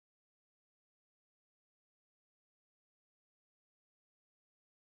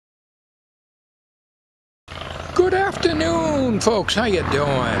Good afternoon, folks. How you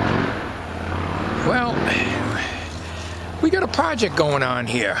doing? Well, we got a project going on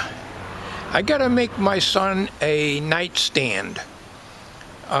here. I gotta make my son a nightstand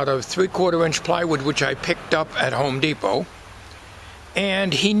out of 3/4 inch plywood, which I picked up at Home Depot.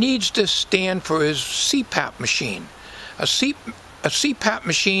 And he needs this stand for his C-Pap machine. A C-Pap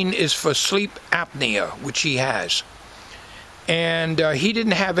machine is for sleep apnea, which he has. And he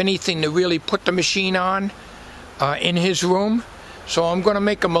didn't have anything to really put the machine on in his room. So I'm going to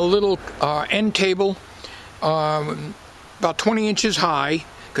make him a little end table about 20 inches high,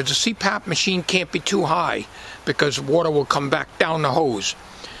 because the C-Pap machine can't be too high because water will come back down the hose.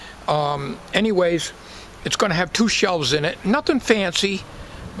 Anyways, it's going to have 2 shelves in it. Nothing fancy.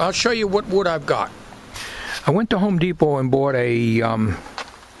 I'll show you what wood I've got. I went to Home Depot and bought a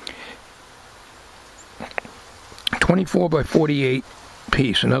 24 by 48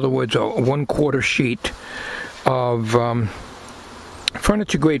 piece. In other words, a 1/4 sheet of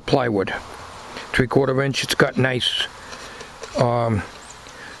furniture grade plywood. 3/4 inch. It's got nice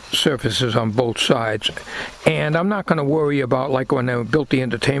surfaces on both sides, and I'm not going to worry about, like when I built the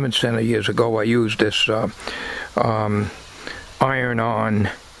entertainment center years ago, I used this iron-on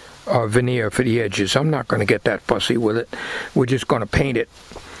veneer for the edges. I'm not going to get that fussy with it. We're just going to paint it,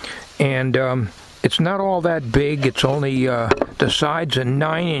 and it's not all that big. It's only the sides are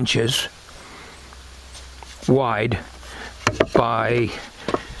 9 inches wide by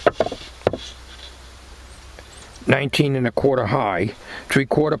 19 1/4 high.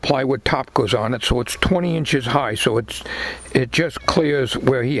 3/4 plywood top goes on it, so it's 20 inches high. So it just clears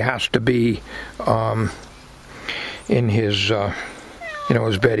where he has to be in his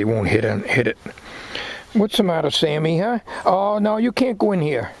his bed. He won't hit it. What's the matter, Sammy? Huh? Oh no, you can't go in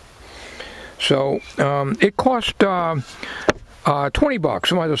here. So it cost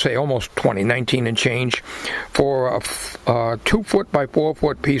 $20. I might as well say almost 20, 19 and change for a 2 foot by 4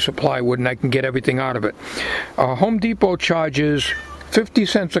 foot piece of plywood, and I can get everything out of it. Home Depot charges 50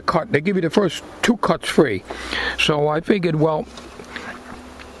 cents a cut. They give you the first 2 cuts free. So I figured, well,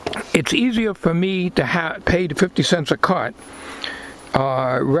 it's easier for me to pay the 50 cents a cut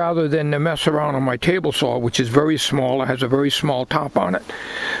rather than to mess around on my table saw, which is very small. It has a very small top on it.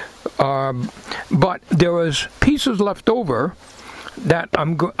 But there was pieces left over that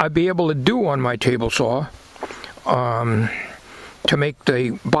I'd be able to do on my table saw to make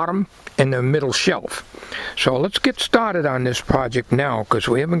the bottom and the middle shelf. So let's get started on this project now, because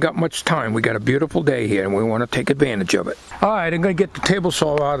we haven't got much time. We got a beautiful day here and we want to take advantage of it. Alright, I'm going to get the table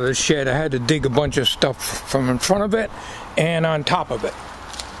saw out of the shed. I had to dig a bunch of stuff from in front of it and on top of it.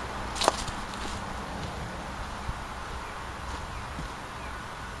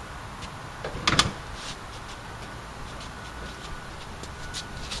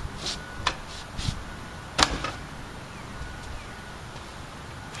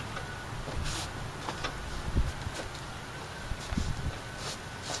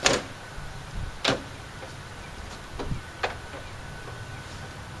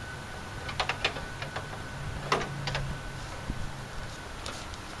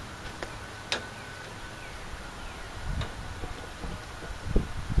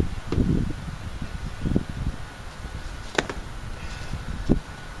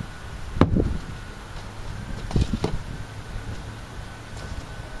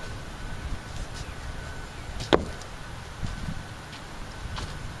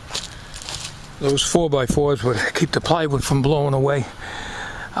 Those 4x4s would keep the plywood from blowing away.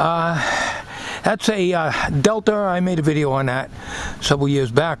 That's a Delta. I made a video on that several years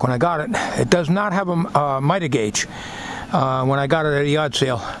back when I got it. It does not have a miter gauge. When I got it at a yard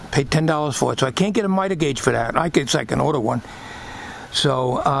sale, paid $10 for it. So I can't get a miter gauge for that. I can order one.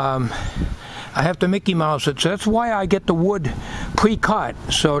 So I have to Mickey Mouse it. So that's why I get the wood pre-cut,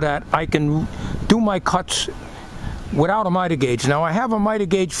 so that I can do my cuts without a miter gauge. Now I have a miter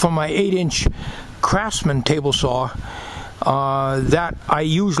gauge for my 8-inch Craftsman table saw that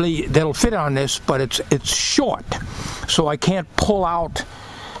that'll fit on this, but it's short, so I can't pull out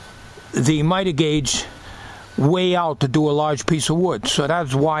the miter gauge way out to do a large piece of wood. So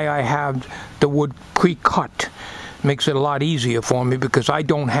that's why I have the wood pre-cut. Makes it a lot easier for me, because I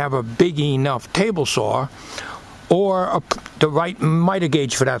don't have a big enough table saw or the right miter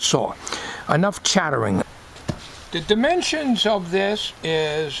gauge for that saw. Enough chattering. The dimensions of this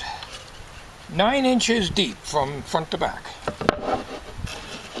is 9 inches deep from front to back.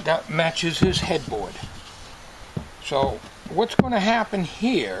 That matches his headboard. So what's going to happen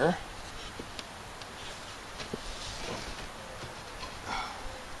here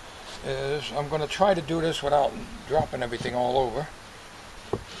is I'm going to try to do this without dropping everything all over.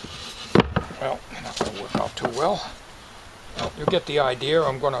 Well, not going to work out too well. You get the idea.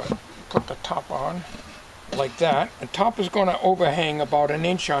 I'm going to put the top on like that. The top is going to overhang about 1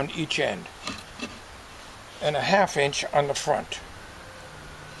 inch on each end and 1/2 inch on the front.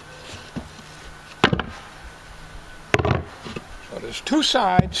 So there's 2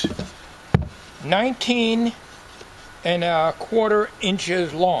 sides, 19¼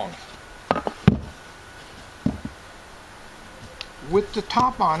 inches long, with the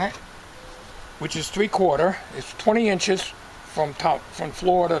top on it, which is 3/4. It's 20 inches from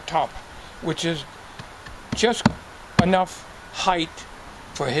floor to top, which is just enough height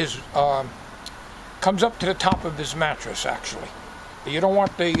for his comes up to the top of his mattress, actually. But you don't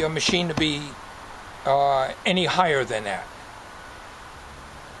want the machine to be any higher than that.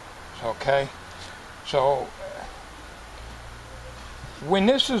 Okay, so when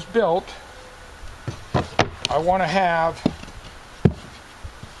this is built, I want to have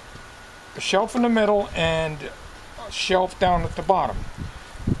a shelf in the middle and a shelf down at the bottom.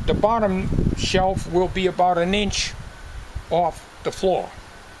 The bottom shelf will be about 1 inch off the floor.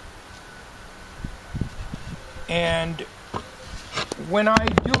 And when I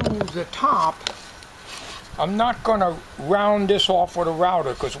do the top, I'm not going to round this off with a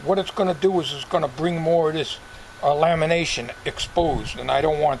router, because what it's going to do is it's going to bring more of this lamination exposed, and I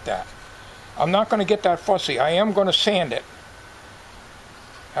don't want that. I'm not going to get that fussy. I am going to sand it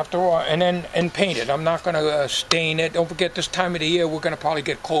after all, and paint it. I'm not going to stain it. Don't forget, this time of the year we're going to probably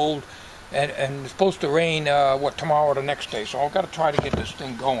get cold, and it's supposed to rain tomorrow or the next day. So I've got to try to get this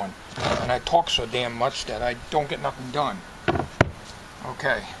thing going. And I talk so damn much that I don't get nothing done.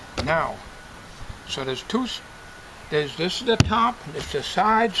 Okay, now, so this is the top, there's the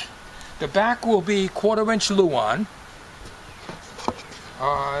sides. The back will be 1/4 inch Luan.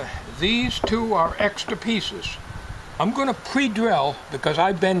 These 2 are extra pieces. I'm going to pre-drill, because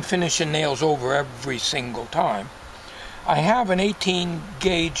I've been finishing nails over every single time. I have an 18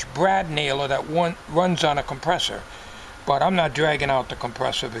 gauge brad nailer that runs on a compressor, but I'm not dragging out the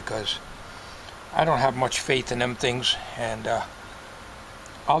compressor because I don't have much faith in them things, and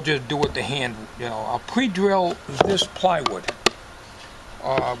I'll just do it the hand. I'll pre-drill this plywood.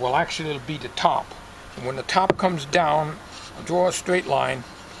 Well, actually it'll be the top, and when the top comes down, I'll draw a straight line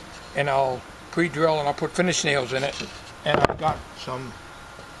and I'll pre-drill, and I'll put finish nails in it. And I've got some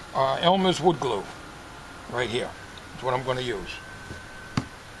Elmer's wood glue right here. That's what I'm going to use.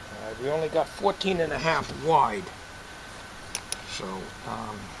 We only got 14.5 wide, so I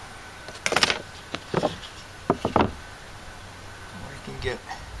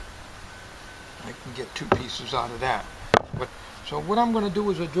can get 2 pieces out of that. But so what I'm going to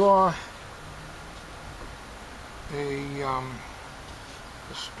do is draw a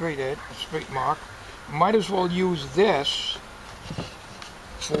straight mark. Might as well use this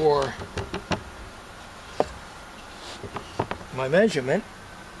for my measurement.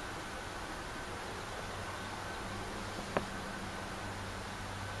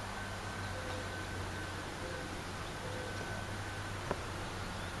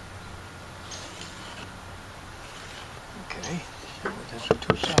 Okay, there's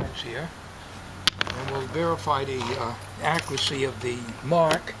 2 sides here, and we'll verify the accuracy of the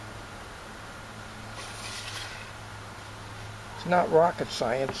mark. It's not rocket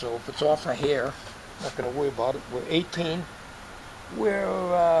science, so if it's off a hair, I'm not going to worry about it. We're 18. We're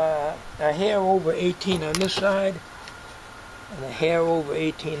a hair over 18 on this side, and a hair over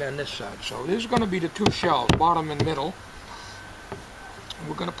 18 on this side. So this is going to be the 2 shelves, bottom and middle. And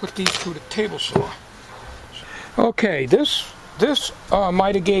we're going to put these through the table saw. Okay, this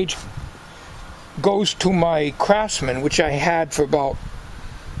miter gauge goes to my Craftsman, which I had for about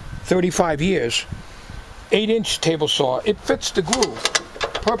 35 years. 8-inch table saw. It fits the groove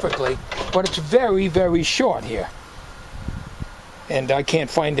perfectly, but it's very, very short here. And I can't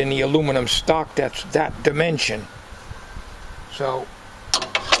find any aluminum stock that's that dimension. So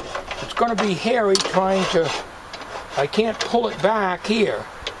it's going to be hairy trying to, I can't pull it back here.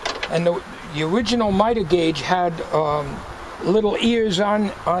 And the original miter gauge had little ears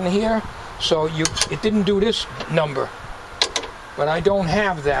on here, so it didn't do this number. But I don't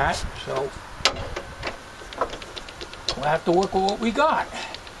have that, so we'll have to work with what we got.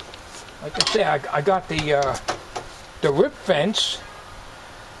 Like I say, I got the rip fence,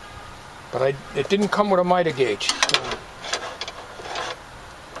 but it didn't come with a miter gauge.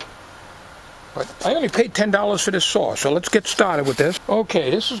 But I only paid $10 for this saw, so let's get started with this. Okay,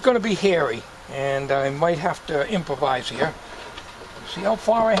 this is going to be hairy, and I might have to improvise here. See how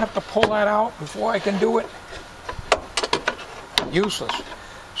far I have to pull that out before I can do it? Useless.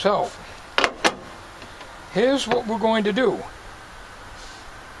 So, here's what we're going to do.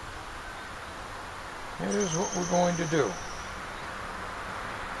 Here's what we're going to do.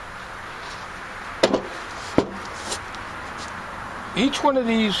 Each one of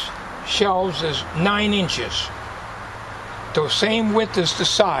these shelves is 9 inches. The same width as the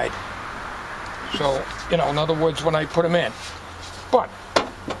side. So, you know, in other words, when I put them in. But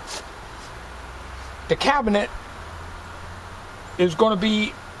the cabinet is going to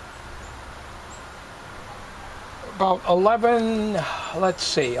be about 11, let's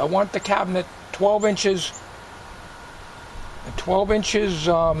see, I want the cabinet 12 inches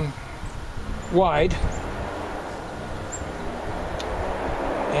wide.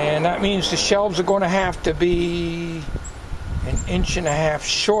 And that means the shelves are going to have to be 1.5 inches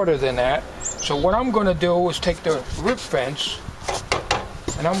shorter than that. So what I'm going to do is take the rip fence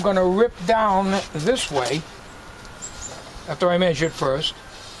and I'm going to rip down this way after I measure it first.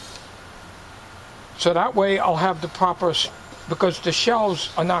 So that way I'll have the proper, because the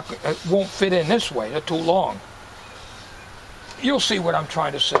shelves are not, won't fit in this way, they're too long. You'll see what I'm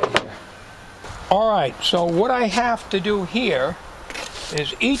trying to say here. Alright, so what I have to do here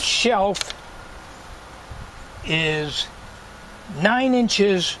is each shelf is 9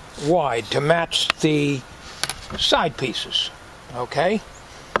 inches wide to match the side pieces. Okay?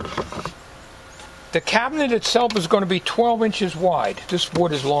 The cabinet itself is going to be 12 inches wide. This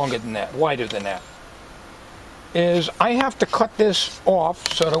wood is longer than that, wider than that. I have to cut this off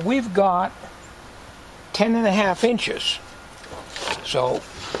so that we've got 10.5 inches. So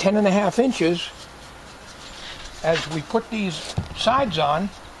 10.5 inches, as we put these sides on,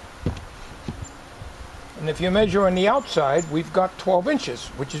 and if you measure on the outside, we've got 12 inches,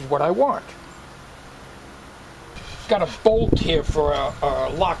 which is what I want. It's got a bolt here for a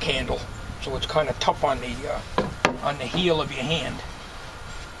lock handle, so it's kind of tough on the heel of your hand.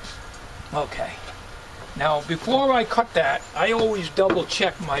 Okay. Now, before I cut that, I always double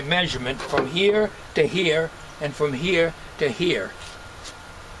check my measurement from here to here and from here to here,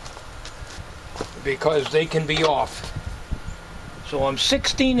 because they can be off. So I'm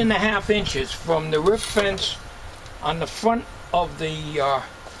 16.5 inches from the rip fence on the front of the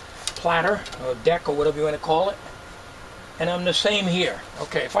platter or deck or whatever you want to call it, and I'm the same here.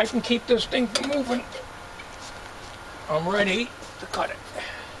 Okay, if I can keep this thing from moving, I'm ready to cut it.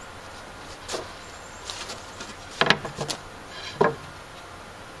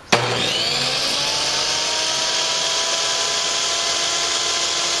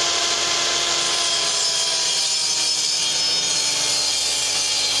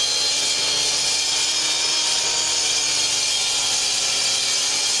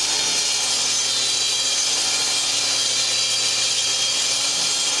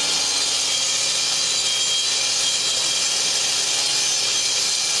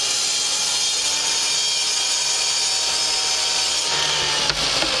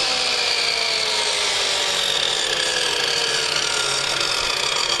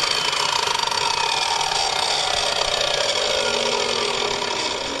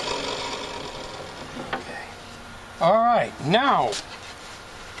 Alright, now,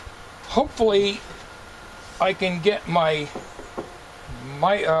 hopefully I can get my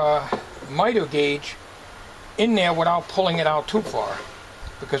miter gauge in there without pulling it out too far,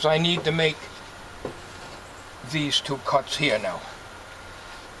 because I need to make these two cuts here now.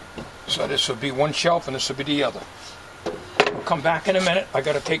 So this will be one shelf and this will be the other. I'll come back in a minute. I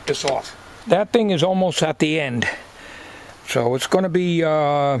got to take this off. That thing is almost at the end, so it's going to be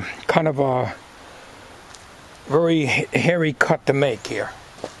kind of a very hairy cut to make here.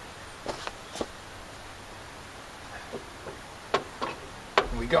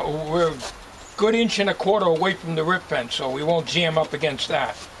 We're a good 1.25 inches away from the rip fence, so we won't jam up against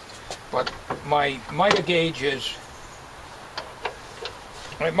that. But my miter gauge is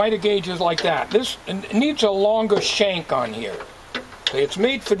like that. This needs a longer shank on here. It's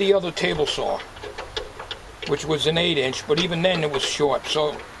made for the other table saw, which was an 8-inch, but even then it was short.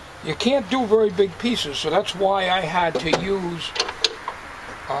 So you can't do very big pieces, so that's why I had to use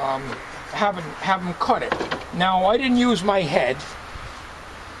have them cut it. Now, I didn't use my head.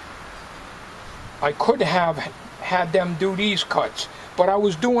 I could have had them do these cuts, but I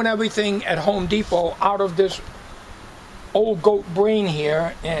was doing everything at Home Depot out of this old goat brain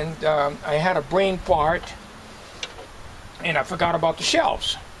here, and I had a brain fart, and I forgot about the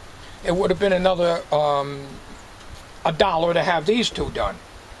shelves. It would have been another $1 to have these two done.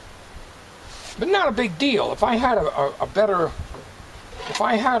 But not a big deal. If I had if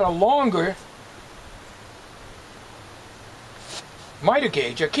I had a longer miter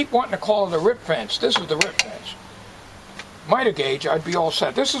gauge, I keep wanting to call it a rip fence. This is the rip fence. Miter gauge, I'd be all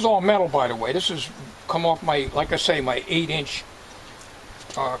set. This is all metal, by the way. This is come off my, like I say, my 8-inch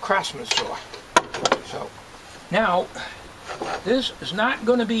Craftsman saw. So Now, this is not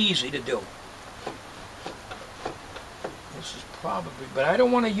going to be easy to do. This is probably, but I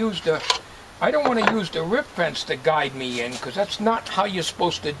don't want to use the rip fence to guide me in, because that's not how you're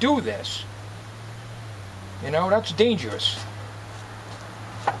supposed to do this. You know, that's dangerous.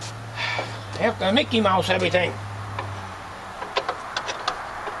 I have to Mickey Mouse everything.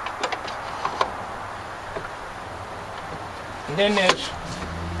 And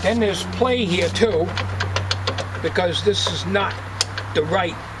then there's play here too, because this is not the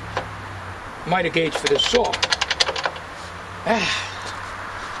right miter gauge for this saw.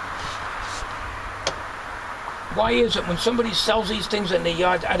 Why is it when somebody sells these things in the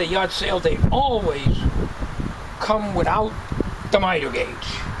yard at a yard sale, they always come without the miter gauge?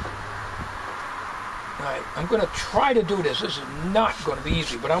 Alright, I'm going to try to do this. This is not going to be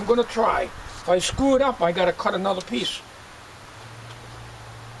easy, but I'm going to try. If I screw it up, I got to cut another piece.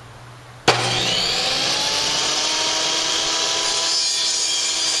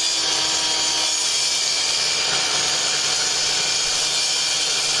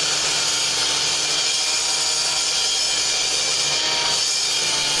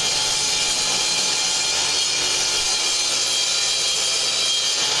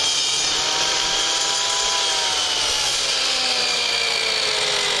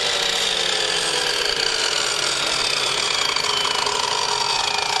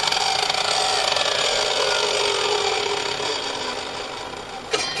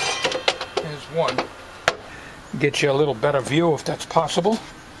 One. Get you a little better view if that's possible.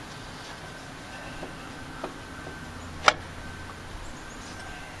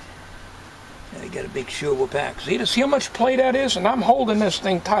 I got a big silver pack. See how much play that is? And I'm holding this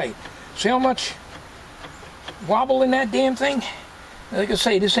thing tight. See how much wobble in that damn thing? Like I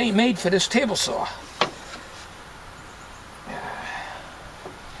say, this ain't made for this table saw.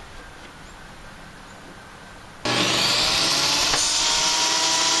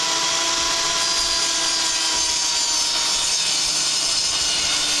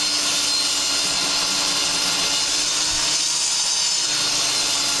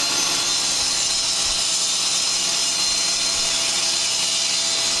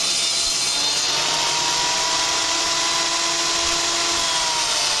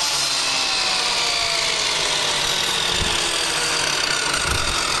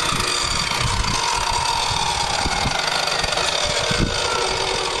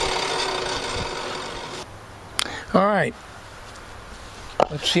 All right,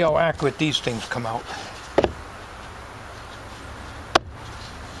 let's see how accurate these things come out.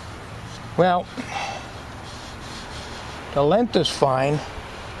 Well, the length is fine,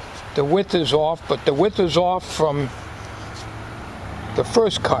 the width is off, but the width is off from the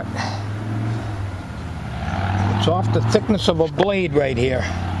first cut. It's off the thickness of a blade right here.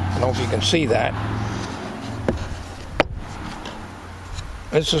 I don't know if you can see that.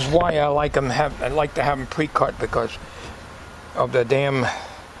 This is why I like to have them pre-cut, because of the damn.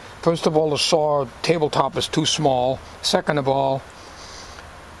 First of all, the saw tabletop is too small. Second of all,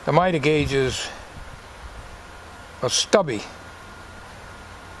 the miter gauges are stubby.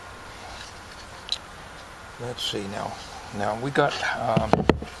 Let's see now. Now we got.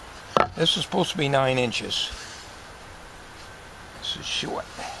 This is supposed to be 9 inches. This is short.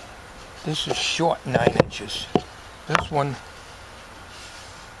 This is short 9 inches.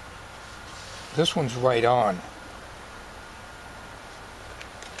 This one's right on.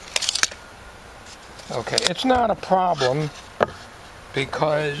 Okay, it's not a problem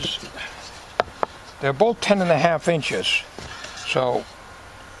because they're both 10.5 inches. So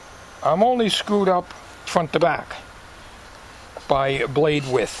I'm only screwed up front to back by blade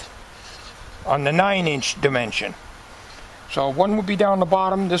width on the 9-inch dimension. So one will be down the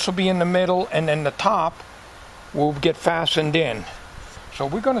bottom, this will be in the middle, and then the top will get fastened in. So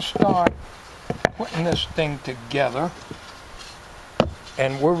we're going to start putting this thing together,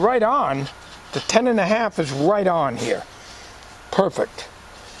 and we're right on. The 10.5 is right on here. Perfect.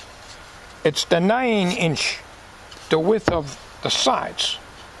 It's the 9-inch, the width of the sides,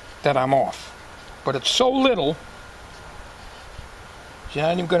 that I'm off. But it's so little, you're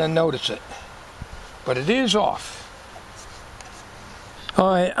not even going to notice it. But it is off.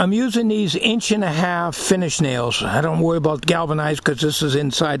 Alright, I'm using these 1.5-inch finish nails. I don't worry about galvanized because this is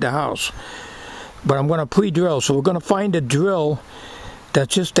inside the house. But I'm going to pre-drill, so we're going to find a drill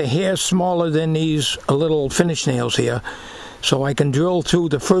that's just a hair smaller than these little finish nails here, so I can drill through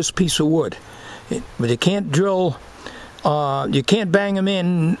the first piece of wood. But you can't drill, you can't bang them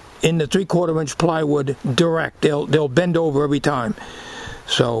in the 3/4-inch plywood direct. They'll bend over every time.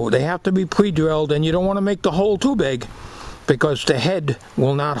 So they have to be pre-drilled, and you don't want to make the hole too big because the head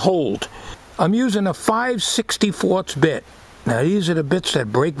will not hold. I'm using a 5/64 bit. Now these are the bits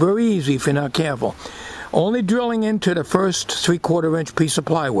that break very easy if you're not careful. Only drilling into the first 3/4 inch piece of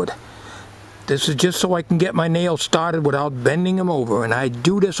plywood. This is just so I can get my nails started without bending them over, and I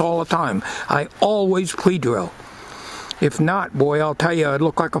do this all the time. I always pre-drill. If not, boy, I'll tell you, I'd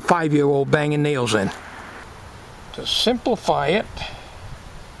look like a 5-year-old banging nails in. To simplify it,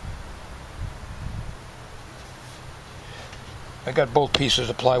 I got both pieces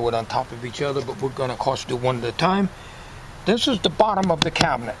of plywood on top of each other, but we're going to, of course, do one at a time. This is the bottom of the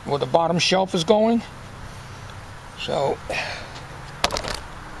cabinet, where the bottom shelf is going. So,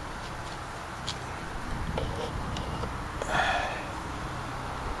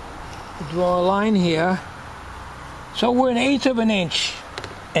 draw a line here. So we're 1/8 of an inch,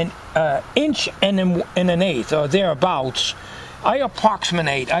 an inch and an eighth, or thereabouts. I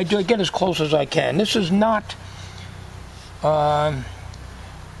approximate. I get as close as I can. This is not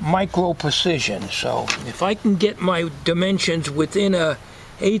micro precision. So if I can get my dimensions within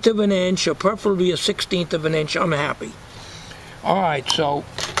 1/8 of an inch, or preferably 1/16 of an inch, I'm happy. All right. So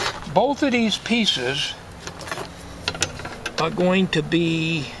both of these pieces are going to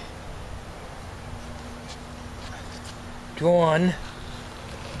be drawn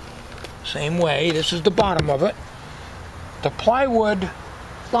same way. This is the bottom of it. The plywood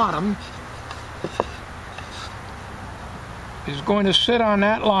bottom is going to sit on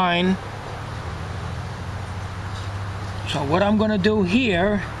that line. So what I'm going to do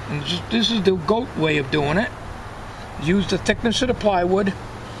here, and this is the goat way of doing it, use the thickness of the plywood,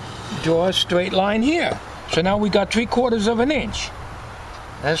 draw a straight line here. So now we got 3/4 of an inch.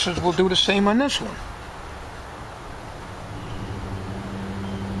 We'll do the same on this one.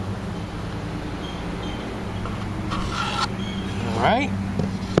 Right?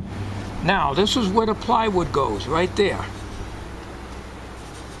 Now, this is where the plywood goes, right there.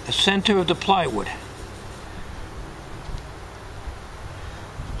 The center of the plywood.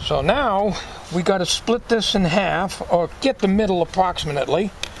 So now, we got to split this in half, or get the middle approximately.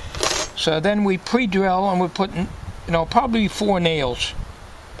 So then we pre-drill, and we're putting, probably 4 nails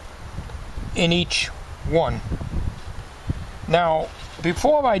in each one. Now,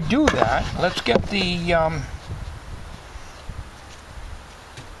 before I do that, let's get the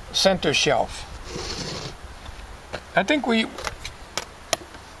center shelf. I think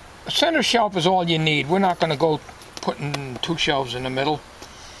center shelf is all you need. We're not going to go putting 2 shelves in the middle.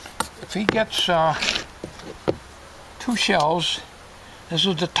 If he gets 2 shelves, this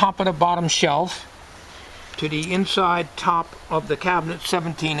is the top of the bottom shelf to the inside top of the cabinet,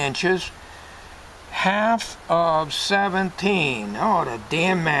 17 inches. Half of 17. Oh, the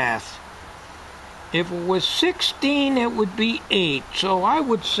damn math. If it was 16, it would be 8. So I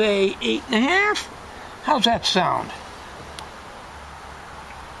would say 8.5. How's that sound?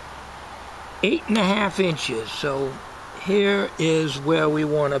 8.5 inches. So here is where we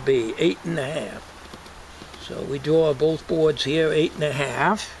want to be. 8.5. So we draw both boards here,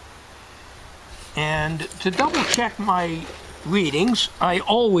 8.5. And to double check my readings, I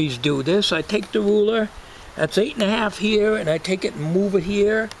always do this. I take the ruler. That's 8.5 here, and I take it and move it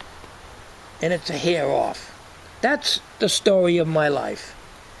here. And it's a hair off. That's the story of my life.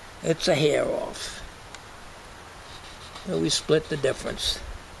 It's a hair off. So we split the difference.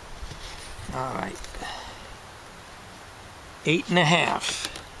 All right. 8.5.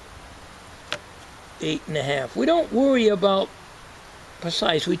 8.5. We don't worry about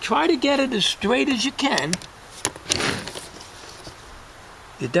precise. We try to get it as straight as you can.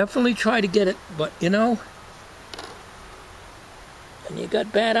 You definitely try to get it, but and you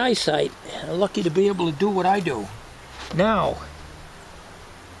got bad eyesight. I'm lucky to be able to do what I do. Now,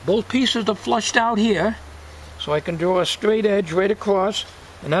 both pieces are flushed out here, so I can draw a straight edge right across,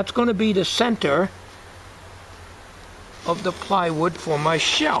 and that's going to be the center of the plywood for my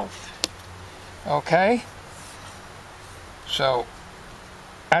shelf. Okay? So,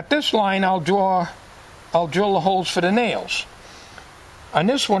 at this line, I'll drill the holes for the nails. On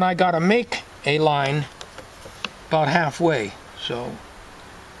this one, I got to make a line about halfway. So,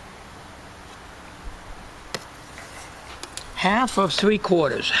 half of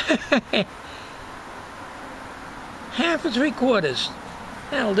 3/4. Half of 3/4.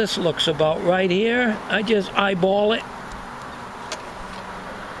 Well, this looks about right here. I just eyeball it.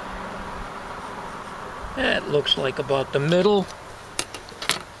 That looks like about the middle.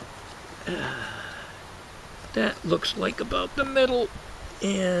 That looks like about the middle.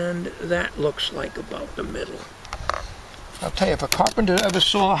 And that looks like about the middle. I'll tell you, if a carpenter ever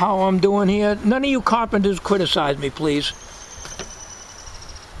saw how I'm doing here, none of you carpenters criticize me, please.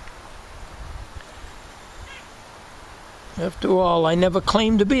 After all, I never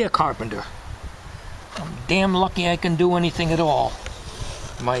claimed to be a carpenter. damn lucky I can do anything at all.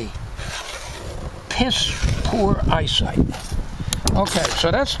 My piss poor eyesight. Okay,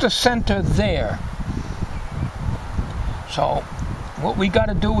 so that's the center there. So what we got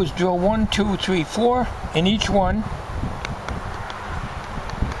to do is drill 1, 2, 3, 4 in each one.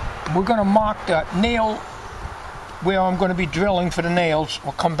 We're going to mark the nail where I'm going to be drilling for the nails.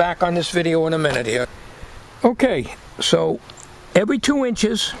 We'll come back on this video in a minute here. Okay, so every 2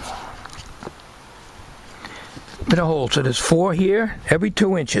 inches, in a hole. So there's 4 here, every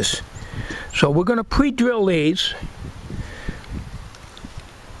 2 inches. So we're going to pre-drill these,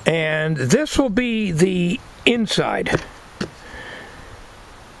 and this will be the inside.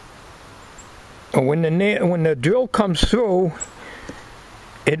 When the drill comes through,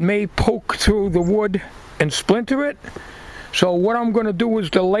 it may poke through the wood and splinter it. So what I'm going to do is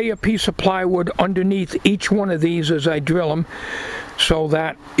to lay a piece of plywood underneath each one of these as I drill them, so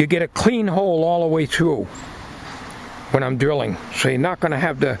that you get a clean hole all the way through when I'm drilling. So you're not going to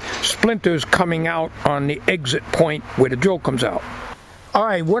have the splinters coming out on the exit point where the drill comes out.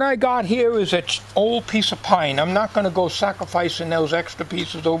 Alright, what I got here is an old piece of pine. I'm not going to go sacrificing those extra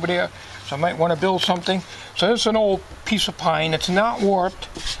pieces over there, so I might want to build something. So this is an old piece of pine. It's not warped,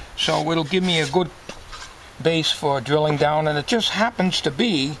 so it'll give me a good base for drilling down, and it just happens to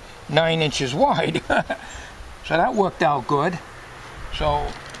be 9 inches wide. So that worked out good. So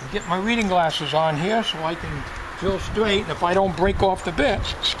I'll get my reading glasses on here so I can drill straight, and if I don't break off the bit,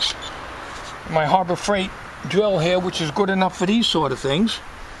 my Harbor Freight drill here, which is good enough for these sort of things,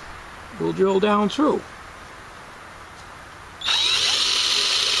 we'll drill down through.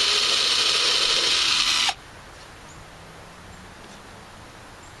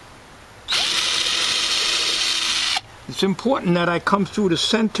 It's important that I come through the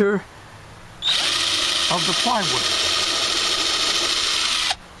center of the plywood.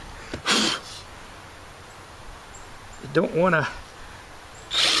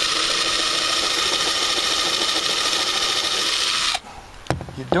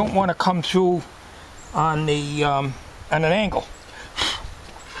 You don't want to come through on the on an angle.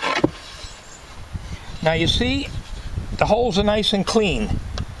 Now you see, the holes are nice and clean.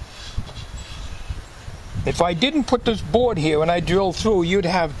 If I didn't put this board here and I drilled through, you'd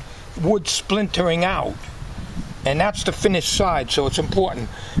have wood splintering out, and that's the finished side, so it's important.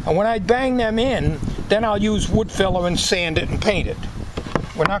 And when I bang them in, then I'll use wood filler and sand it and paint it.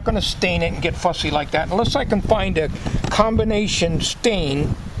 We're not going to stain it and get fussy like that unless I can find a combination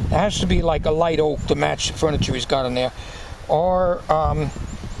stain. It has to be like a light oak to match the furniture he's got in there, or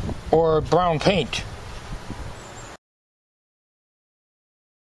brown paint.